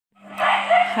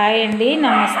Hi అండి,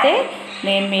 నమస్తే.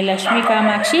 నేను మీ Lakshmi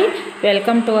Kamakshi.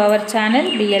 Welcome to our channel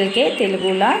BLK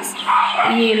Telugu logs.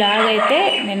 ఈ వ్లాగ్ అయితే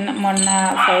మొన్న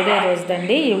ఫ్రైడే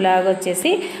రోజుదండి. ఈ వ్లాగ్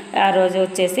వచ్చేసి ఆ రోజు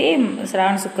వచ్చేసి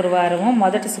శ్రావణ శుక్రవారము,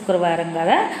 మొదటి శుక్రవారం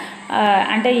కదా.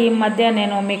 అంటే ఈ మధ్య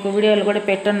నేను మీకు వీడియోలు కూడా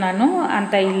పెట్టున్నాను.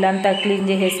 అంత ఇల్లంతా క్లీన్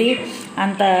చేసేసి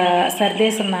అంత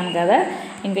సర్దేస్తున్నాను కదా.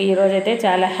 ఇంకా ఈరోజైతే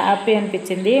చాలా హ్యాపీ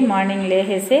అనిపించింది. మార్నింగ్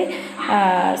లేచేసి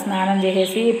స్నానం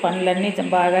చేసేసి పనులన్నీ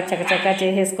బాగా చకచకా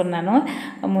చేసేసుకున్నాను.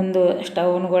 ముందు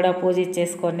స్టవ్ను కూడా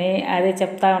పూజించేసుకొని అదే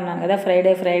చెప్తా ఉన్నాను కదా,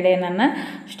 ఫ్రైడేనన్నా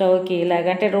స్టవ్కి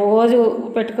ఇలాగంటే రోజు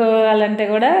పెట్టుకోవాలంటే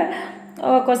కూడా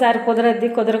ఒక్కోసారి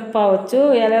కుదరకపోవచ్చు.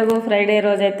 ఎలాగో ఫ్రైడే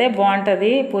రోజైతే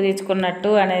బాగుంటుంది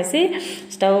పూజించుకున్నట్టు అనేసి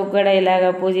స్టవ్ కూడా ఇలాగ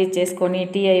పూజించేసుకొని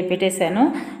టీ అయి పెట్టేశాను.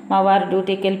 మా వారు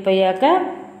డ్యూటీకి వెళ్ళిపోయాక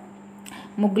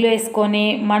ముగ్గులు వేసుకొని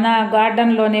మన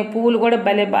గార్డెన్లోనే పూలు కూడా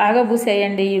బాగా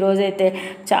పూసాయండి. ఈరోజైతే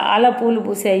చాలా పూలు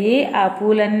పూసాయి. ఆ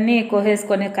పూలన్నీ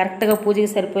కోసేసుకొని కరెక్ట్గా పూజకి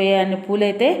సరిపోయే అన్ని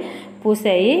పూలైతే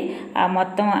పూసాయి. ఆ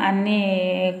మొత్తం అన్నీ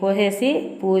కోసేసి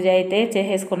పూజ అయితే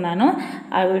చేసేసుకున్నాను.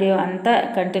 ఆ వీడియో అంతా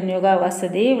కంటిన్యూగా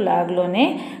వస్తుంది వ్లాగ్లోనే.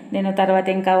 నేను తర్వాత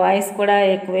ఇంకా వాయిస్ కూడా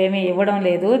ఎక్కువేమీ ఇవ్వడం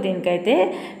లేదు, దీనికైతే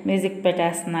మ్యూజిక్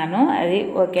పెట్టేస్తున్నాను. అది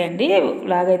ఓకే అండి.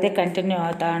 వ్లాగ్ అయితే కంటిన్యూ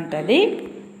అవుతూ ఉంటుంది.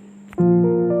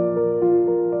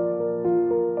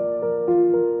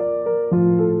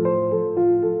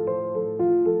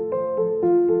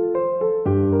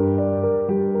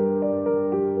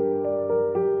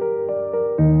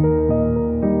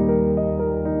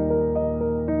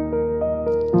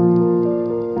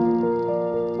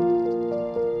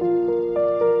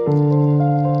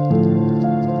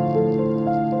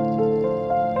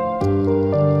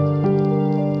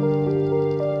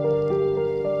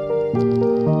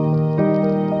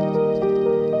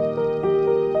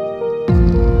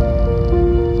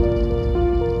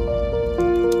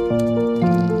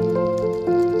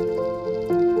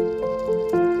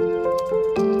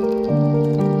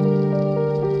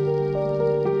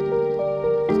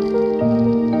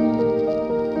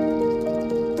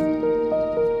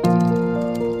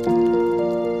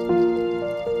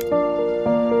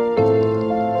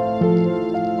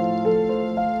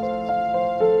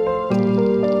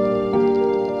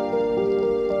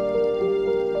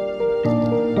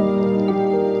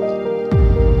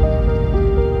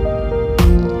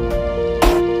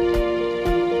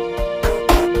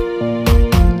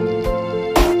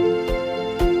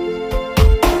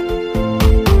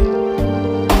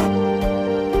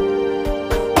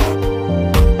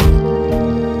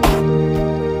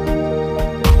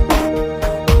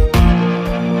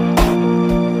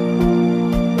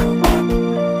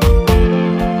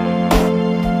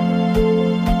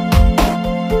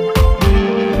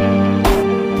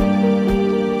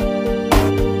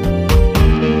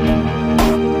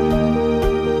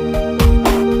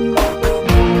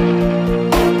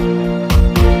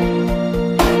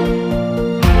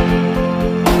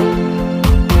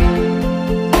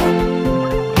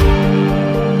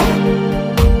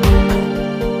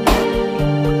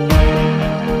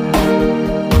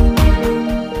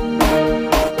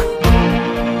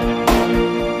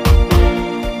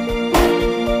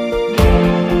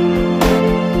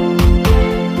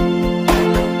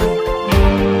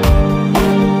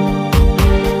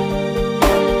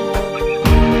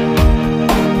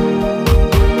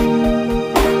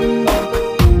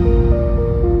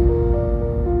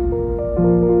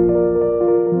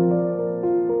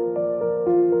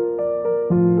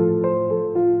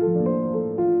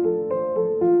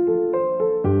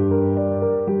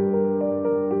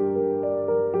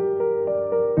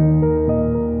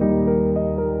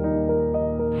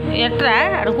 ఎట్రా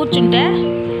అక్కడ కూర్చుంటే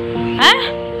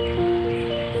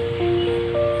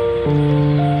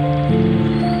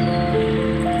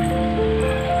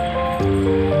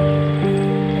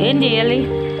ఏం చేయాలి?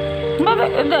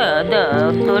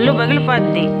 తొలి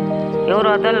పగిలిపోద్ది, ఎవరు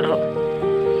వదలరు.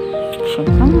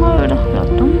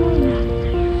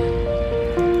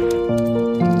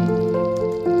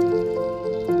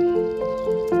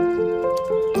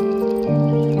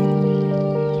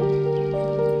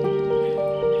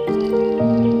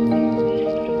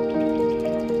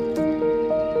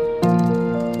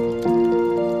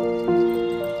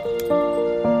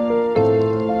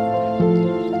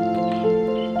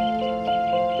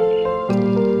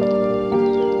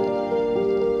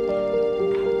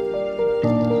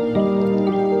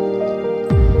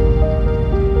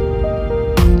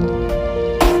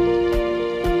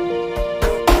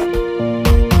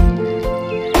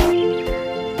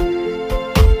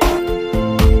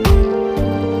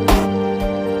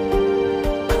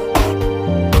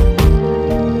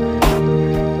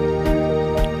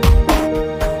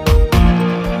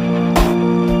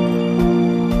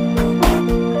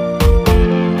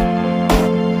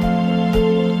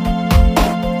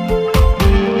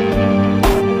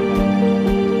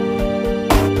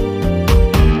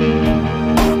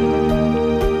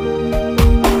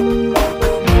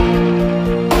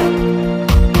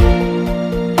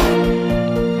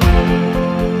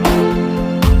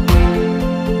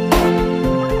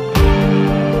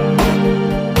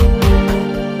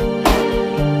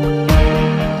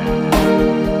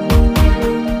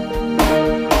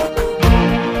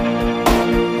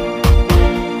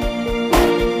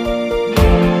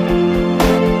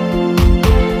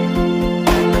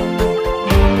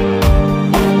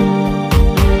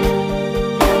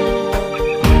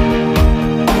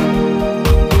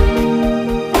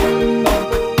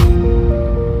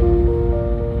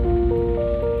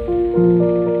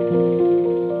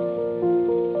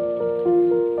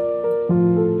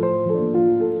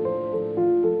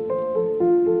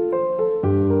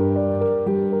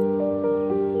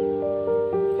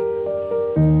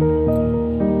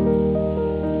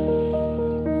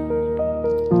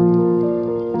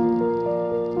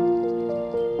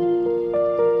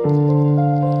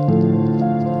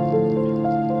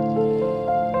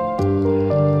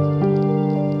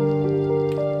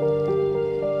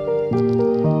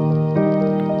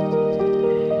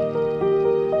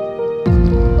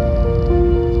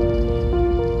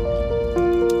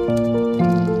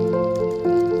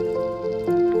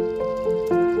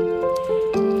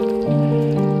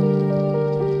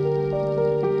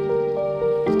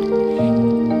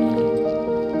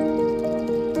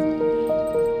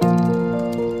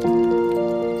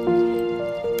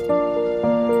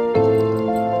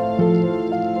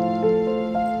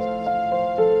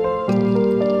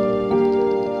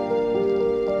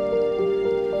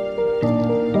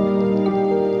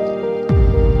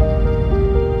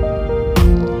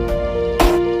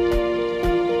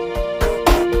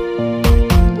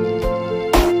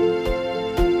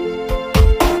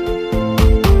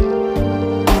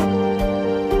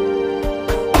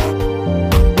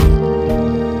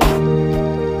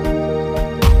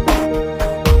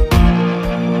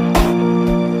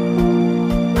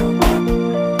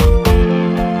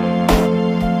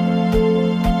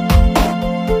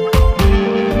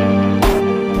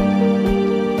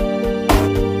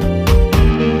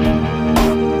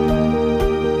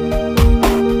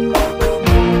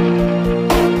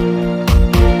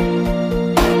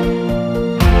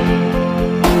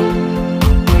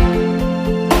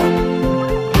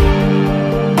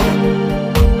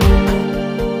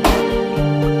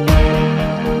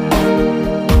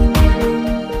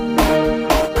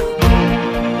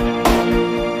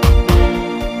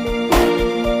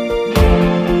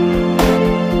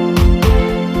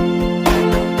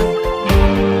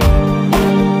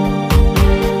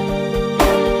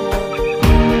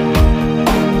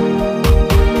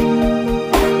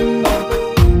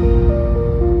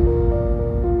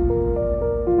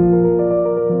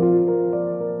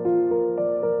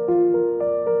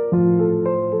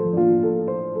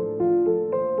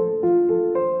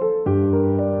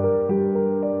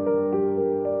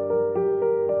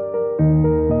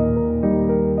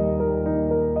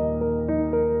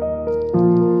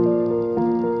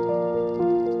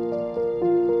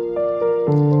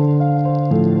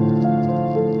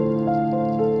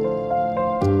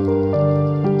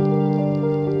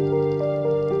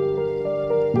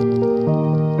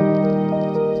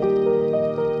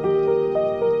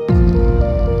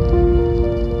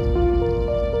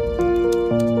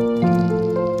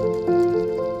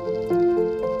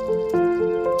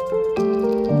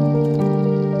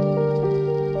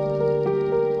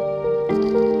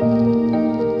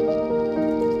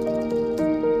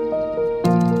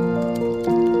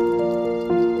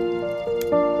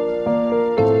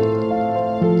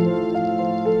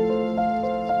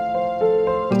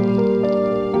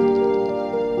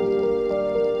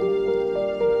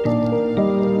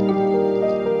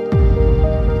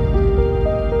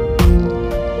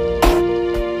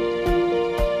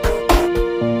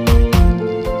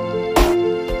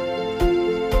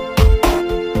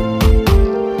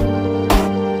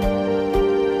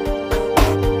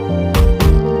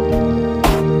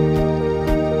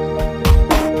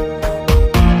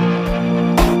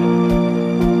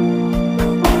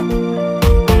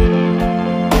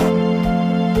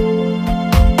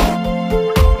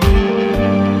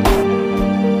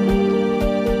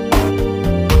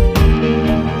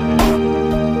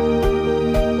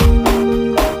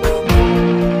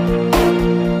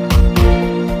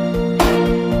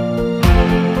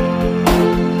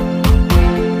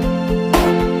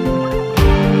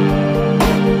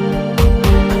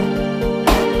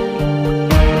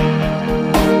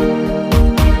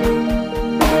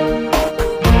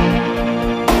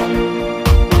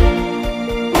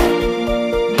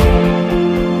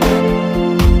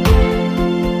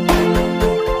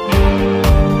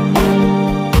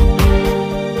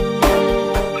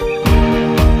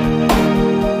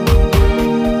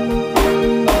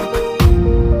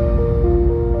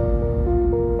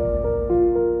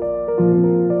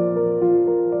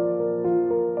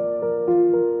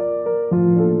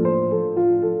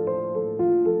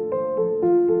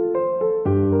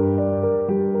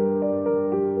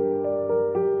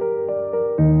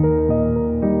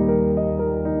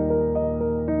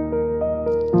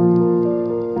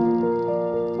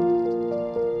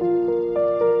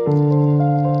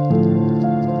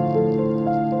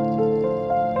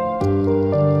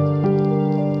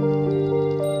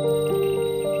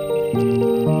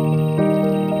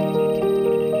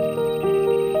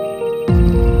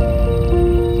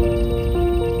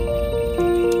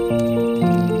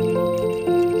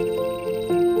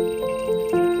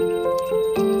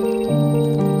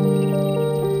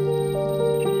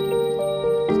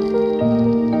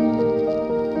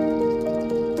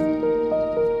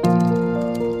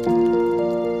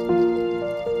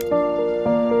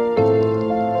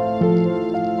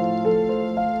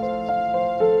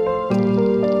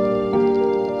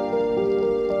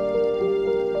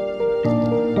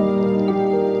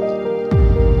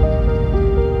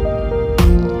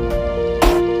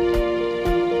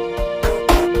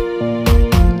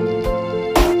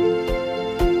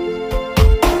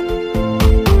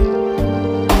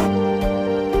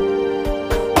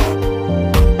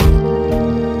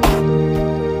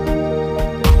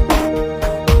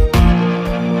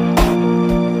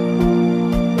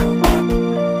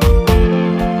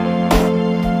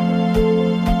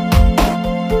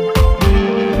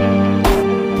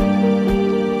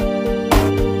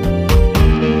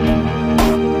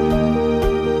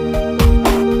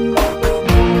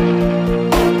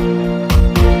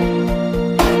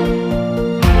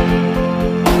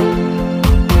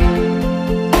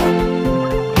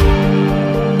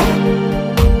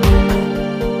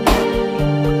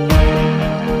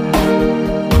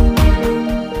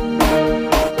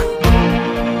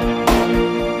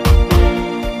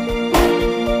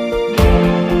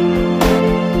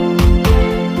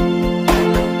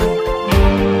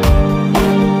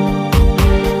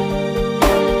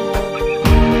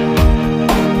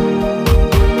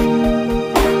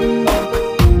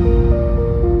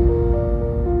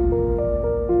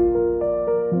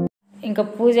 ఇంకా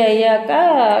పూజ అయ్యాక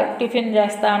టిఫిన్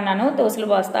చేస్తూ ఉన్నాను, దోశలు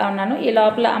పోస్తూ ఉన్నాను. ఈ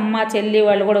లోపల అమ్మ చెల్లి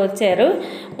వాళ్ళు కూడా వచ్చారు.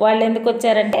 వాళ్ళు ఎందుకు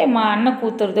వచ్చారంటే మా అన్న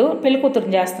కూతురుదు పెళ్లి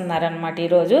కూతురుని చేస్తున్నారనమాట.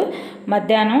 ఈరోజు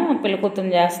మధ్యాహ్నం పెళ్లి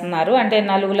కూతురుని చేస్తున్నారు, అంటే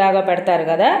నలుగులాగా పెడతారు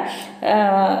కదా.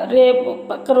 రేపు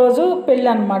పక్క రోజు పెళ్ళి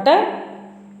అనమాట.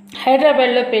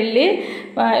 హైదరాబాద్లో పెళ్ళి,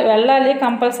 వెళ్ళాలి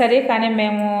కంపల్సరీ, కానీ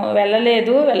మేము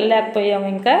వెళ్ళలేకపోయాము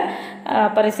ఇంకా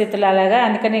పరిస్థితులు అలాగా.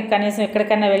 అందుకని కనీసం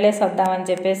ఎక్కడికైనా వెళ్ళేసి వద్దామని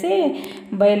చెప్పేసి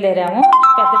బయలుదేరాము.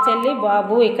 పెద్ద చెల్లి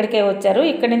బాబు ఇక్కడికే వచ్చారు.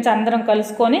 ఇక్కడి నుంచి అందరం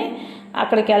కలుసుకొని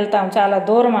అక్కడికి వెళ్తాం. చాలా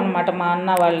దూరం అనమాట మా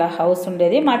అన్న వాళ్ళ హౌస్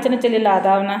ఉండేది. మా చిన్న చెల్లెలు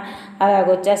ఆదావన అలాగ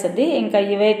వచ్చేస్తుంది. ఇంకా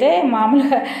ఇవైతే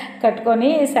మామూలుగా కట్టుకొని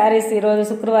శారీస్ ఈరోజు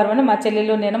శుక్రవారం అని మా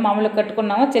చెల్లెలు నేను మామూలుగా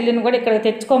కట్టుకున్నాము. చెల్లిని కూడా ఇక్కడికి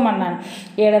తెచ్చుకోమన్నాను,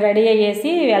 ఈడ రెడీ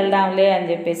అయ్యేసి వెళ్దాంలే అని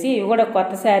చెప్పేసి. ఇవి కూడా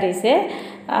కొత్త శారీసే,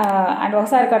 అండ్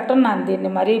ఒకసారి కట్టున్నాను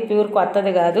దీన్ని, మరీ ప్యూర్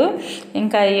కొత్తది కాదు.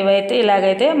 ఇంకా ఇవైతే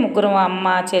ఇలాగైతే ముగ్గురు అమ్మ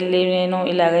చెల్లి నేను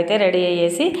ఇలాగైతే రెడీ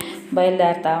అయ్యేసి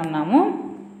బయలుదేరుతూ ఉన్నాము.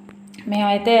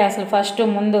 మేమైతే అసలు ఫస్ట్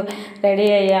ముందు రెడీ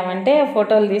అయ్యామంటే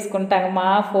ఫోటోలు తీసుకుంటాము. మా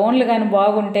ఫోన్లు కానీ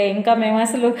బాగుంటే ఇంకా మేము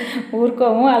అసలు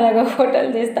ఊరుకోము, అలాగే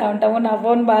ఫోటోలు తీస్తూ ఉంటాము. నా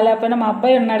ఫోన్ బాగాలేకపోయినా మా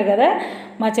అబ్బాయి ఉన్నాడు కదా,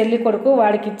 మా చెల్లి కొడుకు,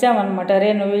 వాడికి ఇచ్చామన్నమాట. రే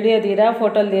నువ్వు వీడియో తీరా,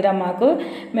 ఫోటోలు తీరా, మాకు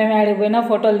మేము ఆడికి పోయినా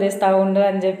ఫోటోలు తీస్తూ ఉండు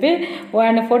అని చెప్పి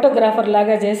వాడిని ఫోటోగ్రాఫర్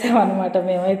లాగా చేసామన్నమాట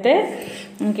మేమైతే.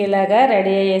 ఇంక ఇలాగా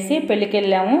రెడీ అయ్యేసి పెళ్ళికి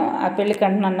వెళ్ళాము. ఆ పెళ్ళికి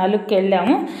అంటున్నాను, నలుగుకి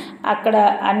వెళ్ళాము. అక్కడ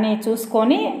అన్నీ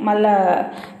చూసుకొని మళ్ళా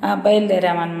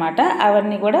బయలుదేరామన్నమాట.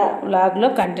 అవన్నీ కూడా వ్లాగ్లో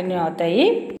కంటిన్యూ అవుతాయి.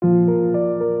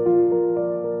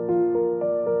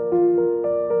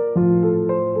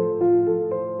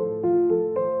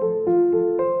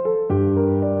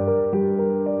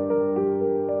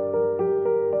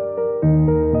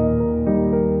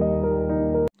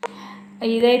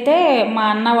 ఇదైతే మా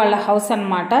అన్న వాళ్ళ హౌస్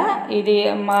అనమాట. ఇది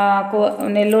మాకు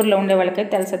నెల్లూరులో ఉండే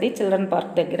వాళ్ళకైతే తెలుస్తుంది, చిల్డ్రన్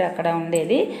పార్క్ దగ్గర అక్కడ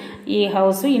ఉండేది ఈ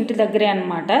హౌస్. ఇంటి దగ్గరే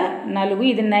అనమాట.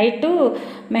 ఇది నైట్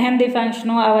మెహందీ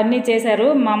ఫంక్షను అవన్నీ చేశారు.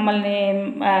 మమ్మల్ని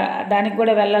దానికి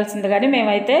కూడా వెళ్ళాల్సింది, కానీ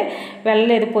మేమైతే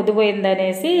వెళ్ళలేదు,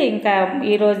 పొద్దుపోయిందనేసి. ఇంకా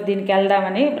ఈరోజు దీనికి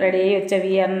వెళ్దామని రెడీ అయ్యి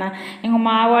వచ్చేవి అన్న. ఇంకా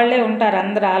మా వాళ్ళే ఉంటారు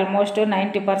అందరూ, ఆల్మోస్ట్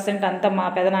 90% అంతా మా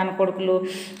పెదనాన్న కొడుకులు,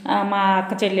 మా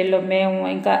అక్క చెల్లెళ్ళు, మేము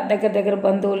ఇంకా దగ్గర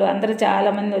బంధువులు అందరూ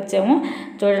చాలామంది వచ్చాము.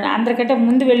 చూడండి, అందరికంటే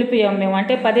ముందు వెళ్ళిపోయాము మేము.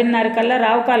 అంటే 10:30 కల్లా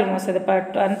రావుకాలం వస్తుంది,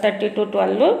 1:30 to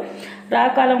 12.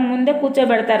 రావుకాలం ముందే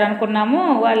కూర్చోబెడతారు అనుకున్నాము.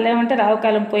 వాళ్ళు ఏమంటే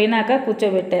రావుకాలం పోయినాక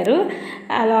కూర్చోబెట్టారు.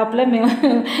 ఆ లోపల మేము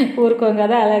ఊరుకోం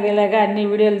కదా, అలాగే అన్ని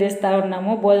వీడియోలు తీస్తూ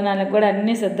ఉన్నాము. భోజనాలకు కూడా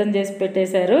అన్నీ సిద్ధం చేసి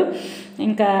పెట్టేశారు.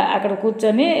 ఇంకా అక్కడ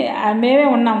కూర్చొని మేమే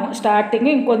ఉన్నాము స్టార్టింగ్.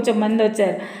 ఇంకొంచెం మంది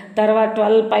వచ్చారు తర్వాత,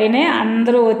 12 పైనే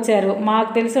అందరూ వచ్చారు.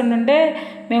 మాకు తెలిసి ఉంటే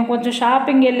మేము కొంచెం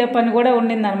షాపింగ్ వెళ్ళే పని కూడా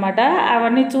ఉండిందనమాట.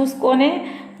 అవన్నీ చూసుకొని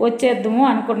వచ్చేద్దాము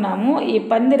అనుకున్నాము. ఈ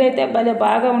పందిరైతే భలే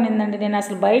బాగా ఉండిందండి. నేను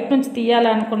అసలు బయట నుంచి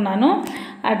తీయాలనుకున్నాను.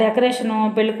 ఆ డెకరేషను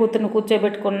పెళ్లి కూతురుని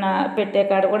పెట్టే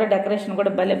కాడ కూడా డెకరేషన్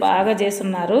కూడా భలే బాగా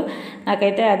చేస్తున్నారు.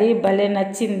 నాకైతే అది భలే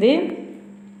నచ్చింది.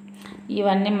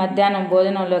 ఇవన్నీ మధ్యాహ్నం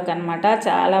భోజనంలోకి అనమాట.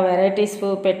 చాలా వెరైటీస్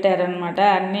పెట్టారనమాట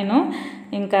అన్నీను.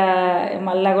 ఇంకా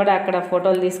మళ్ళీ కూడా అక్కడ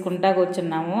ఫోటోలు తీసుకుంటా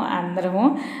కూర్చున్నాము అందరము.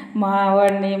 మా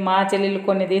వాడిని మా చెల్లెలు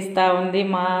కొన్ని తీస్తూ ఉంది,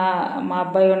 మా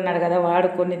అబ్బాయి ఉన్నాడు కదా వాడు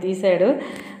కొన్ని తీశాడు.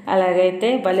 అలాగైతే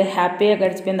భలే హ్యాపీగా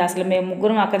గడిచిపోయింది. అసలు మేము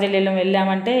ముగ్గురం అక్క చెల్లెళ్ళం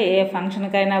వెళ్ళామంటే ఏ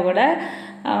ఫంక్షన్కైనా కూడా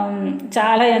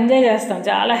చాలా ఎంజాయ్ చేస్తాం,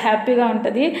 చాలా హ్యాపీగా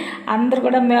ఉంటుంది. అందరు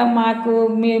కూడా మాకు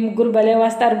మీ ముగ్గురు భలే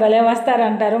వస్తారు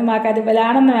అంటారు. మాకు అది భలే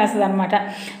ఆనందం వేస్తుంది అనమాట.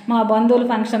 మా బంధువుల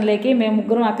ఫంక్షన్లకి మేము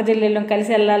ముగ్గురం అక్క చెల్లెళ్ళం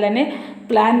కలిసి వెళ్ళాలని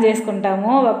ప్లాన్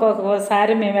చేసుకుంటాము.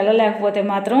 ఒక్కొక్కసారి మేము వెళ్ళలేకపోతే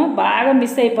మాత్రం బాగా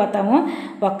మిస్ అయిపోతాము.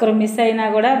 ఒక్కరు మిస్ అయినా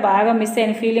కూడా బాగా మిస్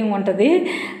అయిన ఫీలింగ్ ఉంటుంది.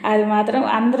 అది మాత్రం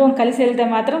అందరం కలిసి వెళ్తే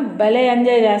మాత్రం భలే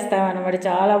ఎంజాయ్ చేస్తాం అనమాట.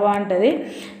 చాలా బాగుంటుంది.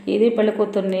 ఇది పెళ్లి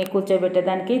కూతుర్ని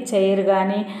కూర్చోబెట్టేదానికి చైర్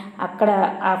కానీ అక్కడ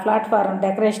ఆ ప్లాట్ఫారం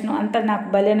డెకరేషన్ అంతా నాకు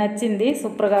భలే నచ్చింది.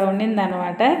 సూపర్గా ఉండింది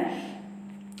అనమాట.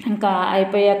 ఇంకా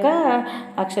అయిపోయాక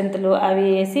అక్షంతలు అవి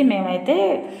వేసి మేమైతే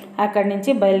అక్కడి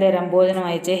నుంచి బయలుదేరాం. భోజనం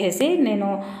అవి చేసేసి నేను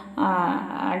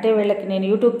అంటే వీళ్ళకి నేను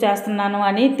యూట్యూబ్ చేస్తున్నాను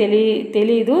అని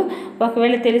తెలీదు.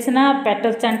 ఒకవేళ తెలిసినా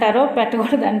పెట్టచ్చు అంటారో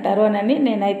పెట్టకూడదు అంటారో అని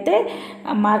నేనైతే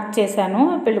మార్క్ చేశాను.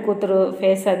 పెళ్లి కూతురు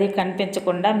ఫేస్ అది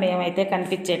కనిపించకుండా మేమైతే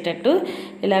కనిపించేటట్టు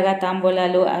ఇలాగా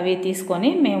తాంబూలాలు అవి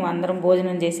తీసుకొని మేము అందరం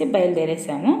భోజనం చేసి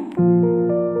బయలుదేరేసాము.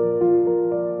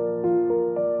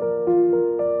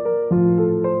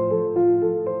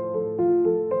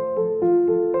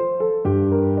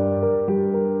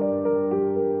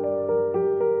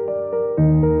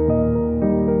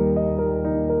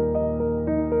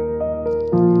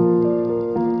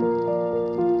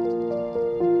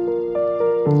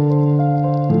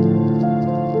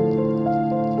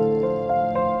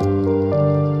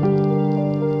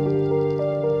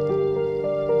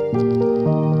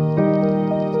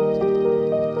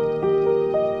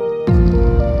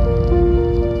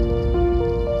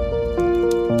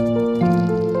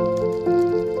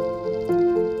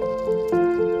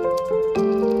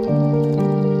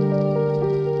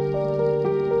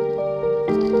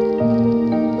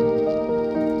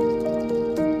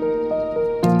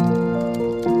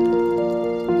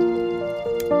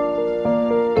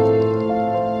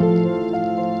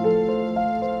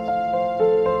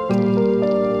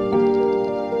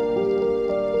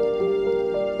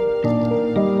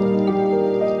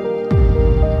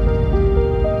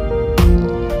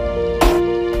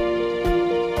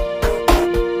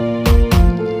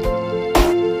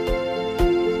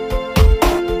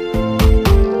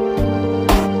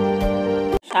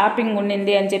 షాపింగ్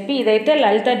ఉండింది అని చెప్పి ఇదైతే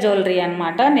లలిత జ్యువెలరీ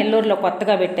అనమాట. నెల్లూరులో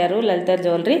కొత్తగా పెట్టారు లలిత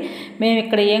జ్యువెలరీ. మేము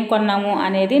ఇక్కడ ఏం కొన్నాము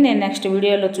అనేది నేను నెక్స్ట్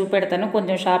వీడియోలో చూపెడతాను.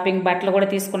 కొంచెం షాపింగ్ బట్టలు కూడా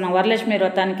తీసుకున్నాం. వరలక్ష్మి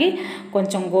వ్రతానికి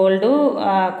కొంచెం గోల్డ్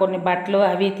కొన్ని బట్టలు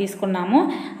అవి తీసుకున్నాము.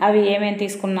 అవి ఏమేమి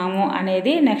తీసుకున్నాము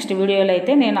అనేది నెక్స్ట్ వీడియోలో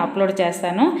అయితే నేను అప్లోడ్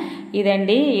చేస్తాను.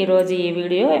 ఇదండి ఈరోజు ఈ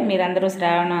వీడియో. మీరందరూ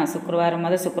శ్రావణ శుక్రవారం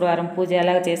మొదటి శుక్రవారం పూజ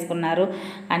ఎలా చేసుకున్నారు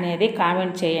అనేది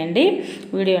కామెంట్ చేయండి.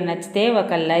 వీడియో నచ్చితే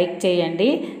ఒక లైక్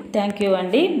చేయండి. థ్యాంక్ యూ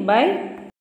అండి. బాయ్.